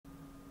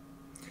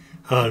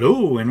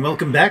Hello and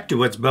welcome back to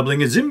What's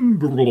Bubbling in ZIM.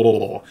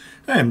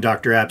 I'm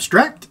Dr.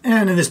 Abstract,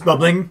 and in this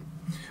bubbling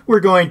we're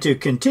going to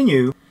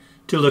continue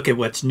to look at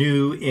what's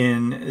new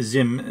in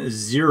ZIM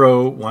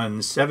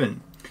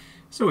 017.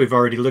 So we've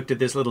already looked at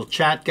this little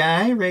chat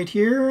guy right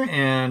here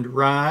and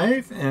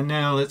Rive, and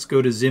now let's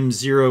go to ZIM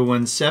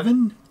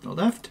 017, the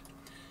left,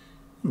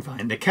 and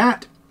find the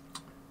cat.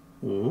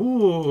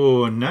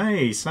 Oh,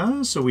 nice,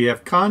 huh? So we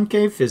have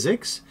concave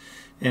physics,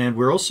 and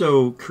we're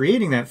also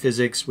creating that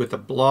physics with a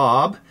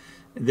blob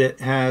that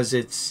has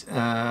its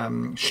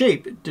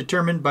shape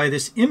determined by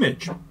this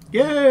image.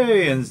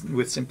 Yay! And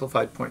with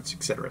simplified points,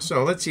 etc.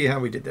 So let's see how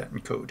we did that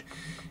in code.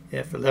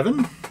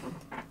 F11.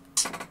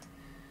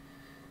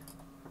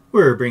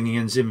 We're bringing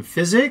in ZIM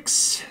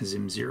physics,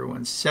 ZIM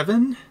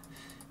 017,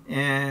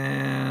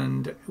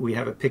 and we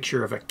have a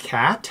picture of a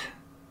cat.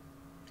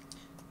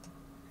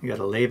 We got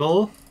a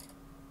label.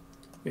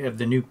 We have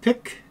the new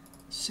pic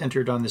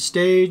centered on the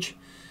stage,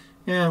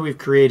 and we've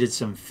created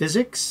some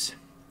physics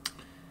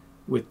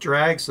with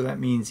drag, so that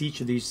means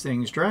each of these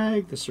things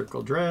drag, the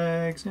circle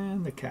drags,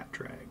 and the cat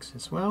drags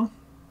as well.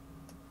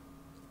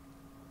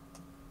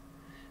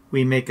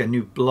 We make a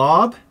new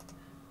blob,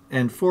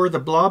 and for the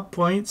blob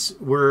points,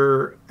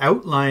 we're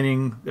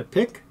outlining the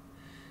pic,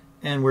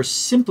 and we're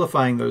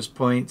simplifying those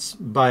points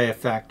by a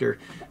factor.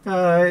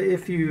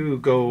 If you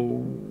go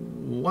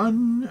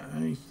 1,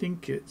 I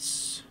think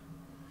it's...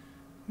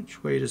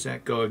 Which way does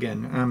that go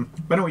again?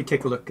 Why don't we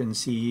take a look and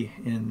see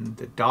in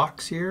the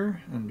docs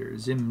here, under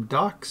ZIM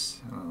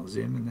docs,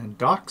 ZIM and then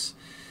docs,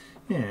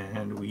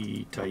 and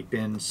we type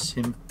in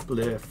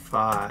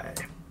simplify.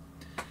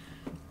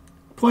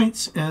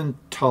 Points and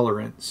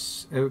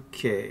tolerance.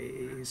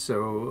 Okay,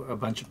 so a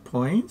bunch of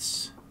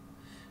points,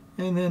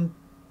 and then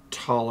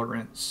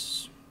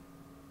tolerance.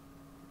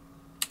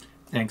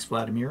 Thanks,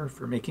 Vladimir,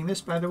 for making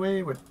this, by the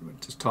way. What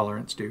does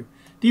tolerance do?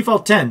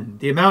 Default 10,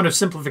 the amount of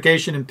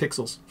simplification in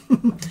pixels.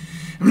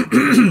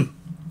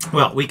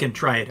 Well, we can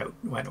try it out.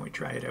 Why don't we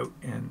try it out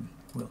and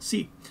we'll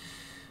see.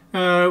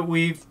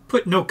 We've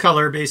put no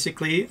color,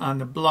 basically, on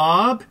the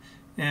blob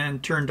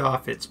and turned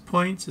off its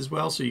points as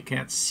well, so you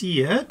can't see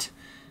it.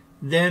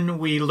 Then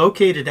we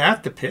locate it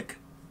at the pic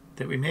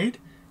that we made.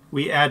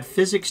 We add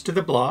physics to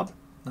the blob,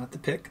 not the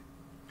pic.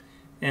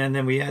 And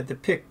then we add the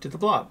pic to the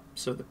blob.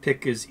 So the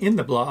pic is in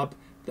the blob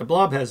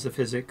has the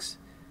physics,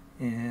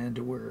 and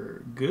we're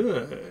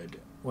good.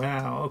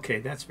 Wow, okay,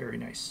 that's very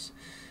nice.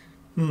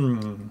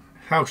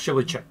 How shall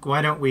we check?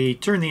 Why don't we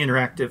turn the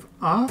interactive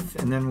off,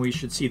 and then we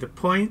should see the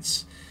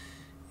points.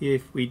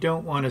 If we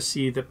don't want to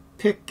see the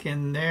pic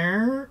in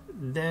there,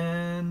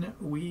 then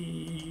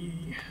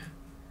we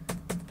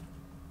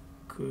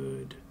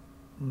could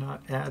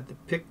not add the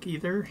pic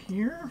either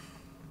here.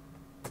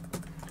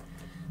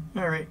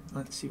 All right,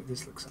 let's see what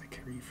this looks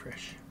like.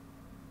 Refresh.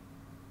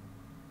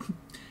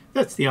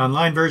 That's the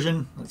online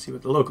version. Let's see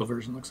what the local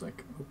version looks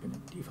like. Open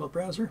in the default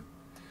browser.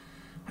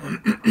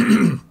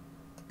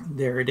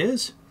 There it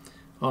is.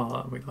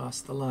 Oh, we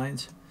lost the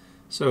lines.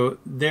 So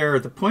there are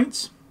the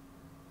points.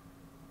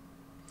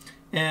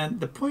 And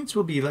the points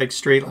will be like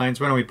straight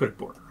lines. Why don't we put a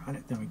border on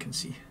it? Then we can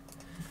see.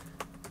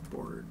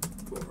 Border,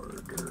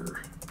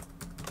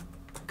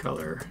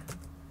 color,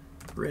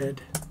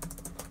 red,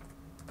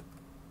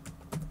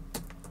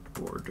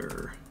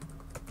 border,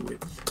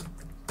 width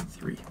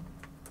 3.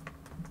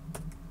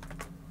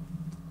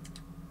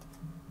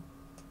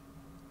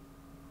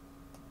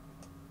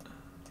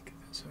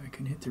 So I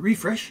can hit the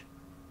refresh.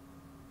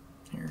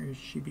 Here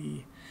she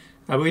be.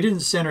 We didn't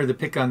center the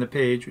pic on the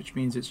page, which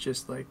means it's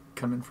just like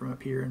coming from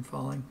up here and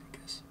falling, I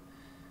guess.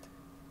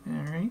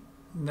 All right,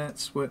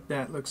 that's what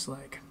that looks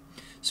like.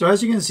 So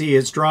as you can see,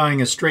 it's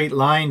drawing a straight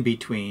line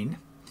between.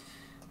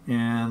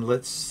 And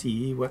let's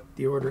see what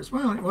the order is.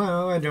 Well,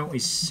 why don't we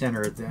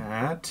center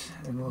that,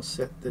 and we'll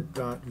set the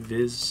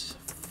 .viz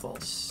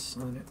false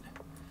on it.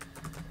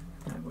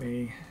 That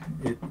way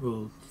it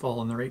will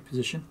fall in the right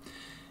position.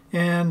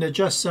 And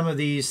adjust some of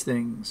these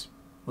things,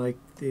 like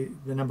the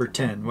number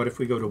 10. What if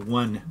we go to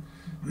 1?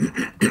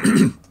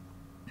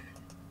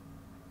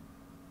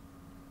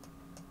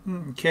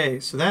 Okay,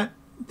 so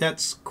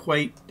that's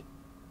quite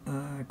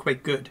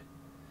good.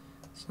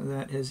 So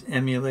that has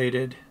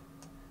emulated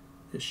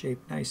the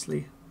shape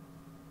nicely,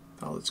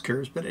 all its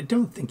curves, but I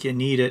don't think you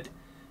need it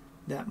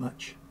that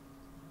much.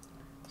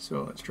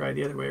 So let's try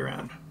the other way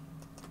around.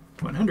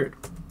 100.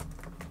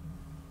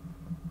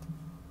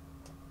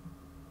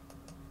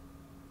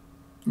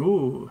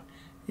 Ooh,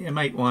 you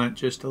might want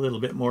just a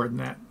little bit more than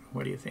that.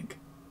 What do you think?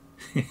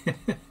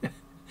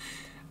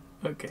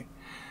 Okay,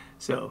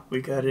 so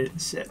we got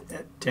it set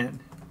at 10,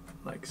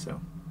 like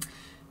so.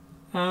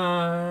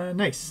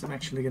 Nice. I'm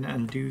actually going to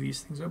undo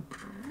these things.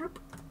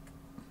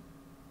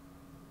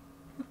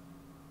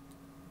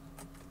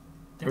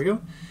 There we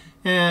go.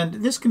 And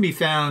this can be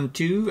found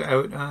too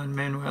out on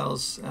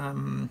Manuel's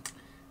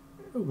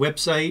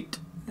website,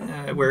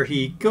 where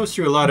he goes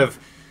through a lot of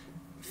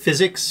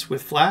physics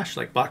with Flash,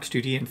 like Box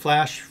 2D and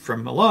Flash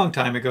from a long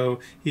time ago.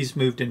 He's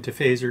moved into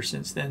Phaser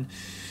since then.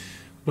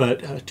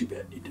 But too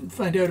bad you didn't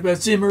find out about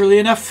ZIM early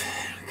enough.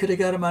 could have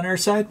got him on our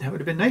side. That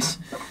would have been nice.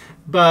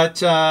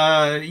 But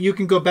you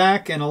can go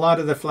back, and a lot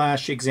of the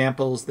Flash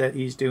examples that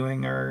he's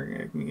doing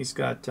are, he's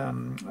got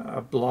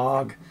a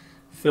blog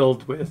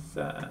filled with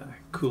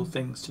cool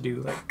things to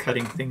do, like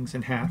cutting things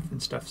in half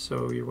and stuff.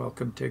 So you're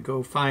welcome to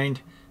go find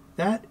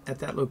that at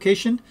that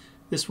location.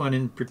 This one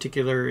in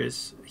particular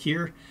is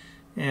here.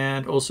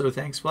 And also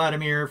thanks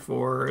Vladimir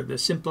for the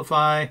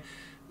simplify.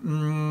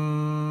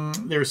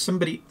 There's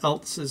somebody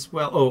else as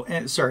well. Oh,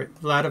 and sorry,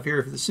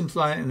 Vladimir for the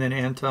simplify, and then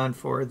Anton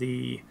for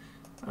the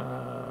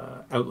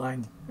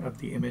outline of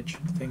the image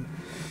thing.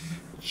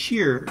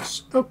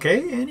 Cheers.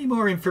 Okay, any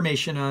more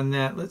information on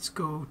that? Let's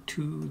go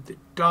to the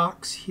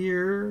docs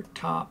here,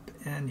 top,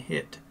 and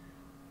hit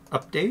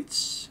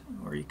updates,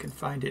 or you can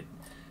find it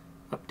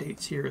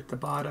updates here at the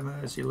bottom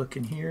as you look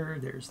in here.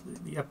 There's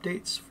the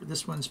updates for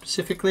this one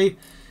specifically,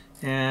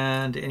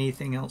 and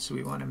anything else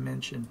we want to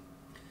mention.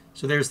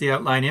 So there's the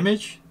outline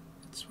image.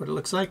 That's what it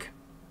looks like.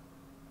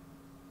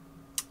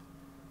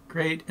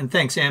 Great, and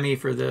thanks Amy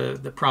for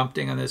the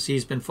prompting on this.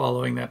 He's been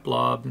following that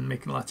blob and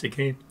making lots of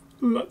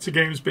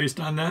games based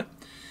on that,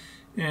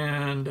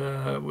 and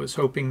was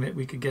hoping that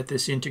we could get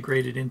this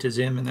integrated into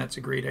ZIM, and that's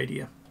a great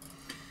idea.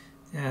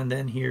 And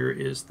then here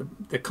is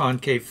the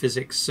concave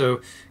physics.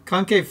 So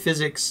concave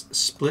physics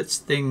splits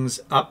things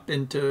up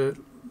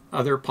into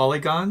other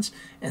polygons,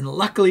 and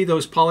luckily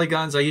those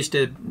polygons, I used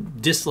to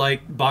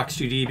dislike Box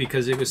 2D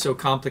because it was so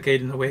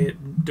complicated in the way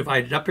it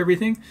divided up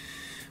everything.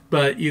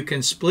 But you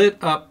can split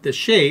up the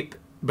shape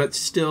but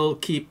still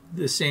keep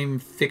the same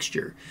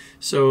fixture.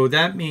 So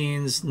that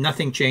means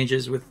nothing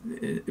changes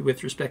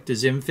with respect to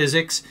ZIM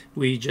physics.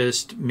 We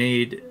just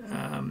made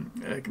a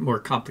more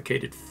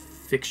complicated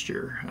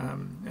fixture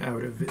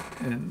out of it.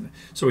 And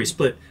so we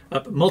split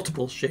up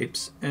multiple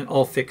shapes and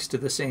all fixed to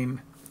the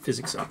same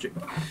physics object.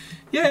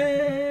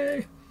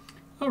 Yay!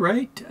 All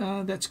right,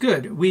 that's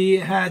good. We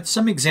had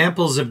some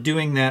examples of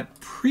doing that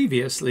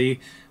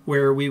previously,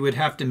 where we would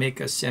have to make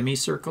a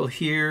semicircle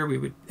here. We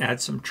would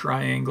add some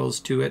triangles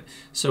to it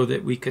so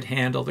that we could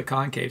handle the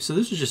concave. So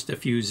this was just a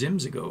few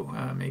ZIMs ago,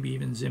 maybe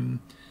even ZIM,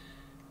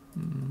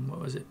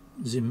 what was it?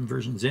 ZIM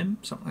version ZIM,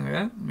 something like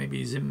that.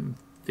 Maybe ZIM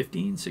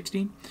 15,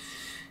 16.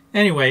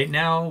 Anyway,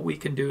 now we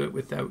can do it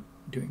without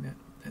doing that.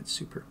 That's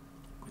super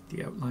with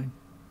the outline.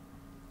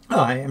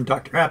 I am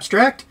Dr.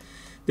 Abstract.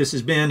 This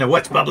has been a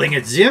What's Bubbling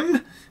at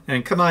ZIM.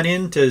 And come on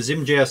in to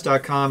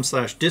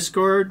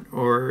zimjs.com/discord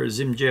or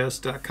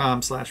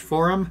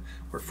zimjs.com/forum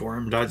or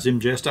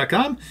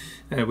forum.zimjs.com.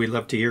 We'd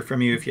love to hear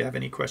from you if you have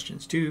any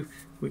questions too.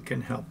 We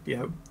can help you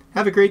out.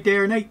 Have a great day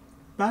or night.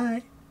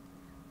 Bye.